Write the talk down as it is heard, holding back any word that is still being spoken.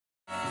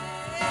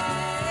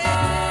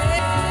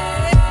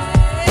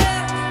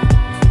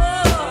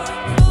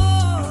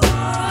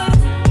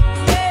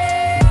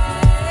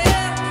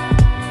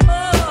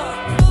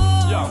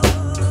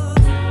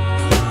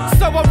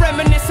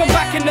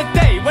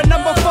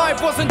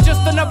wasn't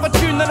just another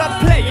tune that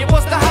I'd play, it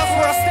was the house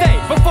where I stayed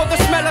before the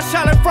smell of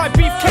shallow fried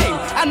beef came.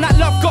 And that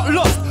love got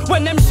lost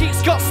when them sheets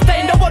got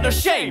stained. Oh, what a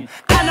shame.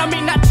 And I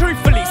mean that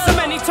truthfully, so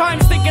many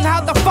times thinking how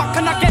the fuck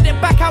can I get it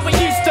back how it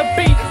used to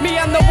be. Me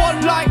and the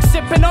one like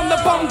sipping on the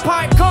bong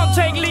pipe, can't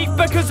take leave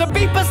because the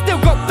beeper still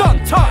got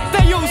done tight.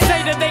 They all say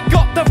that they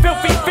got the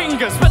filthy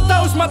fingers, but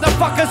those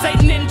motherfuckers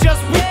ain't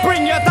ninjas. We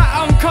bring you that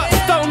uncut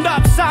stoned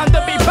up sound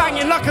that be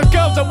banging like a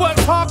girl that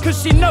works hard cause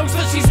she knows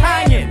that she's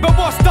hanging. But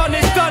what's done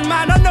is done,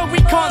 man, I know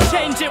we can't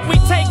change it. We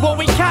take what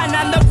we can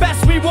and the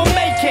best we will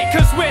make it,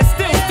 cause we're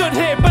still stood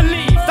here,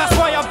 believe. That's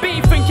why I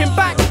be thinking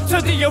back to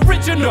the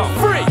original.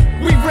 Free,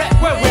 we rep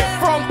where we're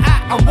from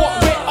at and what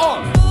we're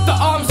on. The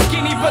arm's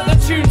skinny but the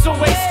tune's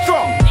always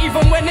strong.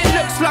 Even when it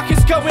looks like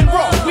it's going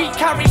wrong, we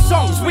carry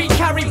songs, we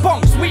carry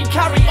bongs, we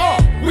carry on.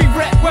 We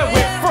rep where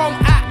we're from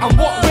at and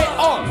what we're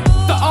on.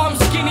 The arm's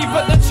skinny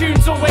but the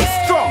tune's always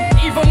strong.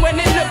 Even when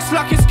it looks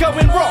like it's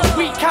going wrong,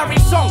 we carry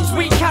songs,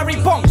 we carry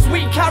bongs,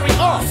 we carry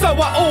on. So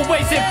I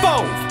always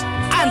evolve,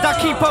 and I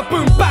keep a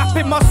boom bap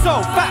in my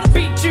soul. Fat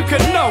beat you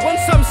can know, and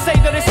some say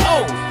that it's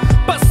old,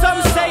 but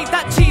some say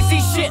that cheesy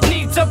shit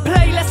needs a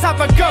play. Let's have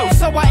a go,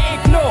 so I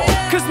ignore,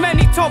 cause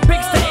many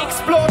topics to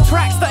explore.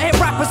 Tracks that hit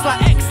rappers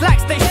like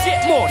X-Lax, they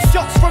shit more.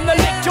 Shots from the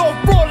lick jaw,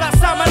 raw like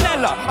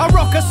salmonella. A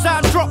rocker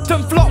sound dropped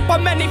and flopped by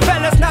many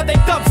fellas, now they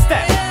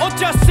dubstep, or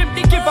just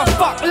simply give a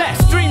fuck less.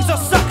 Dreams of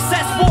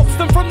success warps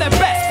them from their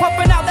best,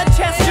 popping out their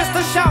chest just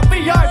to shout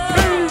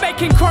VIP.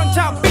 Making crunked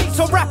out beats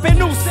or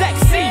rapping all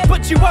sexy,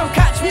 but you won't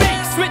catch me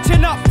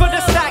switching up for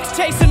the stacks,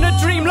 chasing a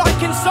dream like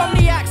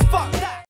insomniacs. Fuck